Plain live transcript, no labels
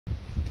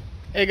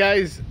Hey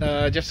guys,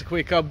 just a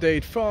quick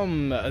update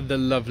from the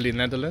lovely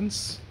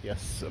Netherlands.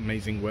 Yes,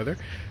 amazing weather.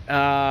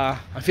 I'm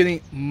feeling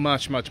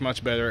much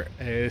better.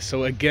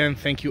 So again,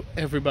 thank you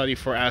everybody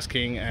for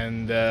asking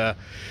and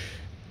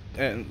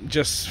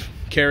just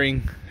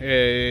caring.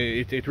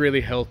 It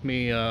really helped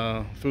me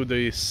through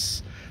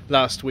this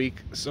last week.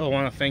 So I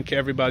want to thank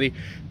everybody.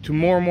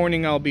 Tomorrow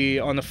morning I'll be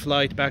on a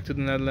flight back to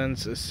the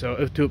Netherlands,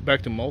 so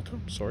back to Malta.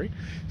 Sorry.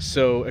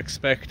 So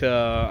expect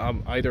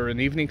either an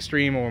evening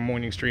stream or a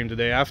morning stream the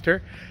day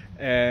after.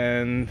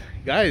 And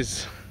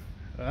guys,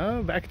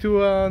 back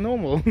to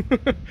normal.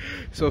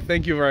 So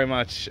thank you very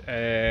much,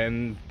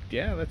 and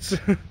yeah, let's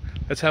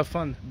let's have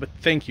fun. But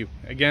thank you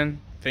again.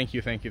 Thank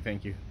you.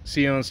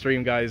 See you on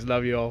stream, guys.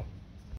 Love you all.